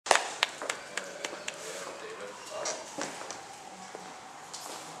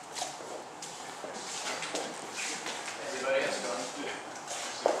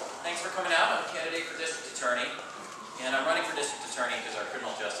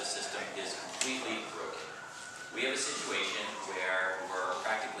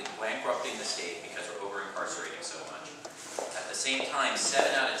find 7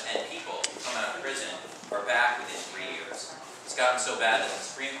 out of 10 people who come out of prison are back within 3 years. It's gotten so bad that the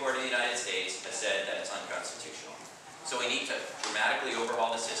Supreme Court of the United States has said that it's unconstitutional. So we need to dramatically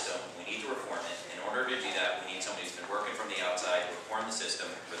overhaul the system. We need to reform it. In order to do that, we need somebody who's been working from the outside to reform the system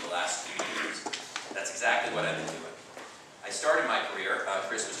for the last few years. That's exactly what I've been doing. I started my career,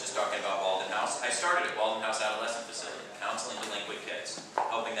 Chris was just talking about Walden House. I started at Walden House Adolescent Facility, counseling delinquent kids,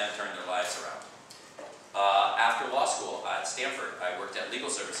 helping them turn their lives around. After law school at Stanford, I worked at Legal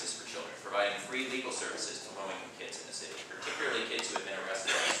Services for Children, providing free legal services to low-income kids in the city, particularly kids who had been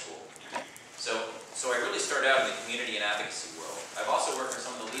arrested in school. So I really started out in the community and advocacy world. I've also worked for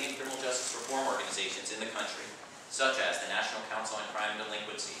some of the leading criminal justice reform organizations in the country, such as the National Council on Crime and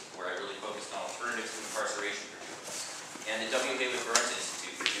Delinquency, where I really focused on alternatives to incarceration for juveniles, and the W. Haywood Burns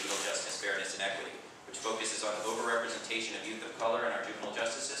Institute for Juvenile Justice, Fairness, and Equity, which focuses on the overrepresentation of youth of color in our juvenile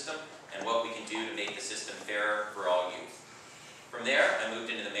justice system and what we can do to make the system fairer for all youth. From there, I moved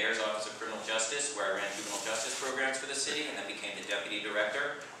into the Mayor's Office of Criminal Justice, where I ran juvenile justice programs for the city, and then became the Deputy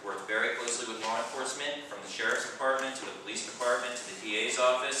Director. Worked very closely with law enforcement, from the Sheriff's Department to the Police Department to the DA's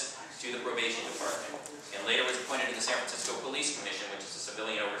office to the Probation Department. And later was appointed to the San Francisco Police Commission, which is a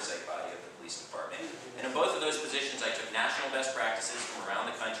civilian oversight body of the Police Department. And in both of those positions, I took national best practices from around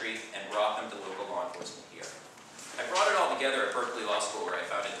the country and brought them to local law enforcement here. I brought it all together at Berkeley Law School, where I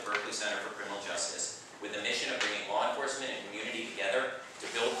founded the Berkeley Center for Criminal Justice, with the mission of bringing law enforcement and community together to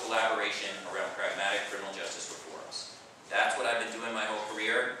build collaboration around pragmatic criminal justice reforms. That's what I've been doing my whole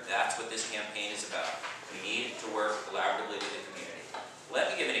career. That's what this campaign is about. We need to work collaboratively with the community. Let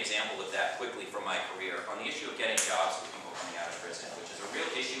me give an example of that quickly from my career on the issue of getting jobs for people coming out of prison, which is a real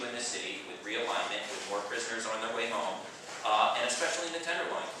issue in this city with realignment, with more prisoners on their way home, and especially in the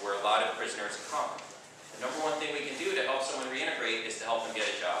Tenderloin, where a lot of prisoners come. The number one thing we can do to help someone reintegrate is to help them get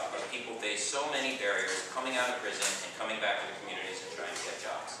a job. But people face so many barriers coming out of prison and coming back to the communities and trying to get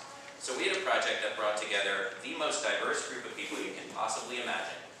jobs. So we had a project that brought together the most diverse group of people you can possibly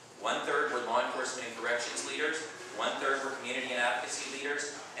imagine. 1/3 were law enforcement and corrections leaders, 1/3 were community and advocacy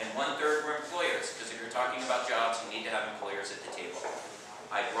leaders, and 1/3 were employers, because if you're talking about jobs, you need to have employers at the table.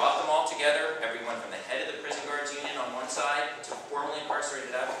 I brought them all together, everyone from the head of the Prison Guards Union on one side to formerly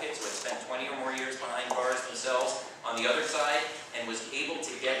incarcerated advocates who had spent 20 or more years behind bars themselves on the other side, and was able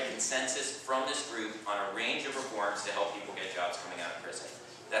to get consensus from this group on a range of reforms to help people get jobs coming out of prison.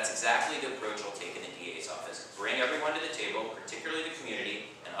 That's exactly the approach we'll take in the DA's office. Bring everyone to the table, particularly the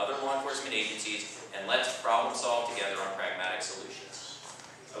community and other law enforcement agencies, and let's problem solve together on pragmatic solutions.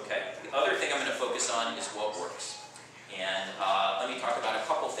 Okay, the other thing I'm going to focus on is what works. And let me talk about a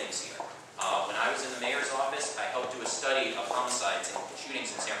couple things here. When I was in the mayor's office, I helped do a study of homicides and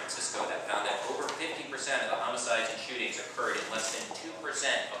shootings in San Francisco that found that over 50% of the homicides and shootings occurred in less than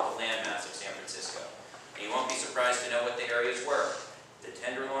 2% of the landmass of San Francisco. And you won't be surprised to know what the areas were. The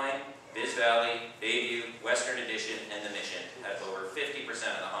Tenderloin, Biz Valley, Bayview, Western Addition, and the Mission had over 50%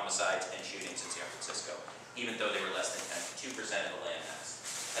 of the homicides and shootings in San Francisco, even though they were less than 2% of the landmass.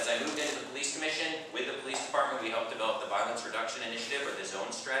 As I moved into the police commission, with the police department, we helped develop the Violence Reduction Initiative, or the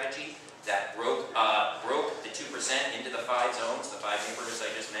zone strategy, that broke the 2% into the 5 zones, the 5 neighborhoods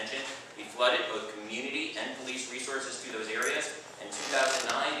I just mentioned. We flooded both community and police resources to those areas. In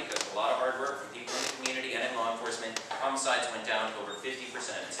 2009, because of a lot of hard work from people in the community and in law enforcement, homicides went down over 50%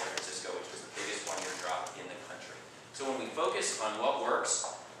 in San Francisco, which was the biggest one-year drop in the country. So when we focus on what works,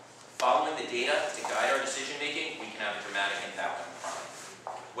 following the data to guide our decision-making, we can have a dramatic impact on crime.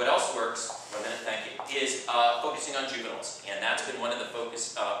 What else works, thank you, is focusing on juveniles. And that's been one of my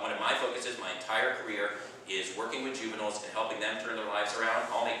focuses my entire career, is working with juveniles and helping them turn their lives around.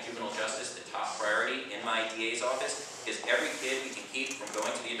 I'll make juvenile justice the top priority in my DA's office, because every kid we can keep from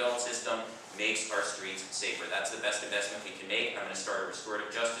going to the adult system makes our streets safer. That's the best investment we can make. I'm going to start a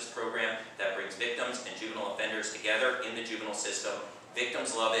restorative justice program that brings victims and juvenile offenders together in the juvenile system.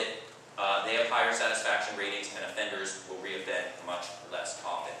 Victims love it. They have higher satisfaction ratings, and offenders will reoffend much less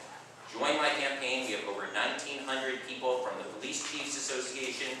often. Join my campaign. We have over 1,900 people, from the Police Chiefs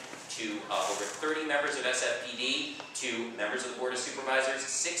Association to over 30 members of SFPD to members of the Board of Supervisors,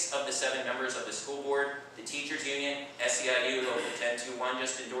 6 of the 7 members of the school board, the Teachers Union, SEIU, Local 1021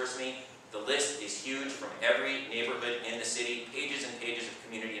 just endorsed me. The list is huge, from every neighborhood in the city, pages and pages of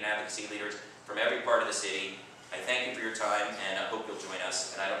community and advocacy leaders from every part of the city. I thank you for your time, and I hope you'll join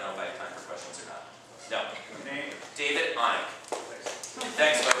us. And I don't know if I have time for questions or not. No. David Onek.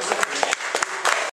 Thanks, folks.